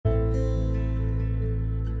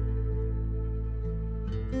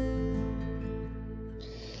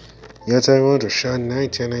Yes, everyone, to Shun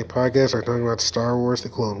Night, Night Podcast. We're talking about Star Wars, The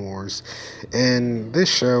Clone Wars. And this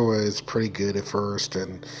show was pretty good at first.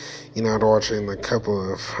 And, after watching a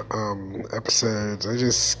couple of episodes, I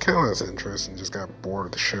just kind of lost interest and just got bored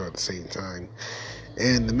of the show at the same time.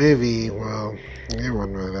 And the movie, well, it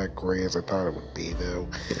wasn't really that great as I thought it would be, though.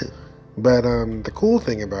 But the cool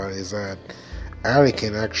thing about it is that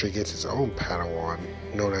Anakin actually gets his own Padawan,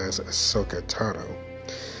 known as Ahsoka Tano.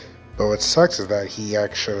 But what sucks is that he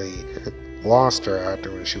actually lost her after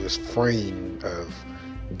when she was framed of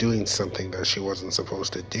doing something that she wasn't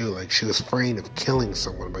supposed to do. Like, she was framed of killing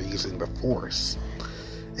someone by using the Force.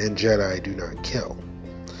 And Jedi do not kill.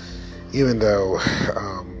 Even though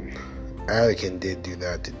Anakin did do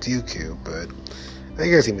that to Dooku, but I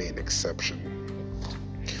guess he made an exception.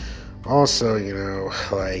 Also,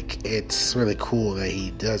 it's really cool that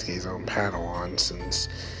he does get his own Padawan since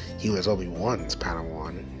he was Obi-Wan's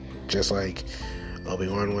Padawan. Just like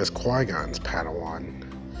Obi-Wan was Qui-Gon's Padawan.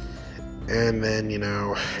 And then,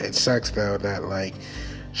 it sucks though that,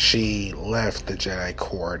 she left the Jedi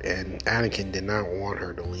Court and Anakin did not want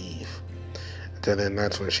her to leave. So then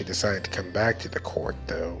that's when she decided to come back to the court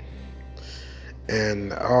though.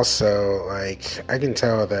 And also, I can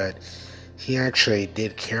tell that he actually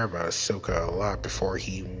did care about Ahsoka a lot before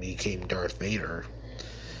he became Darth Vader.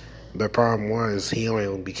 The problem was, he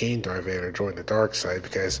only became Darth Vader, joined the dark side,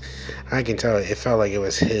 because I can tell it felt like it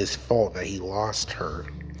was his fault that he lost her.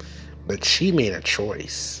 But she made a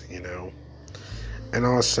choice, And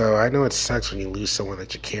also, I know it sucks when you lose someone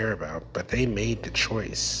that you care about, but they made the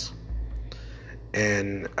choice.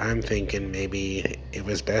 And I'm thinking maybe it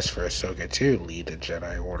was best for Ahsoka to lead the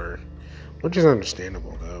Jedi Order, which is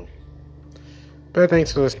understandable, though. But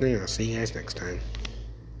thanks for listening, I'll see you guys next time.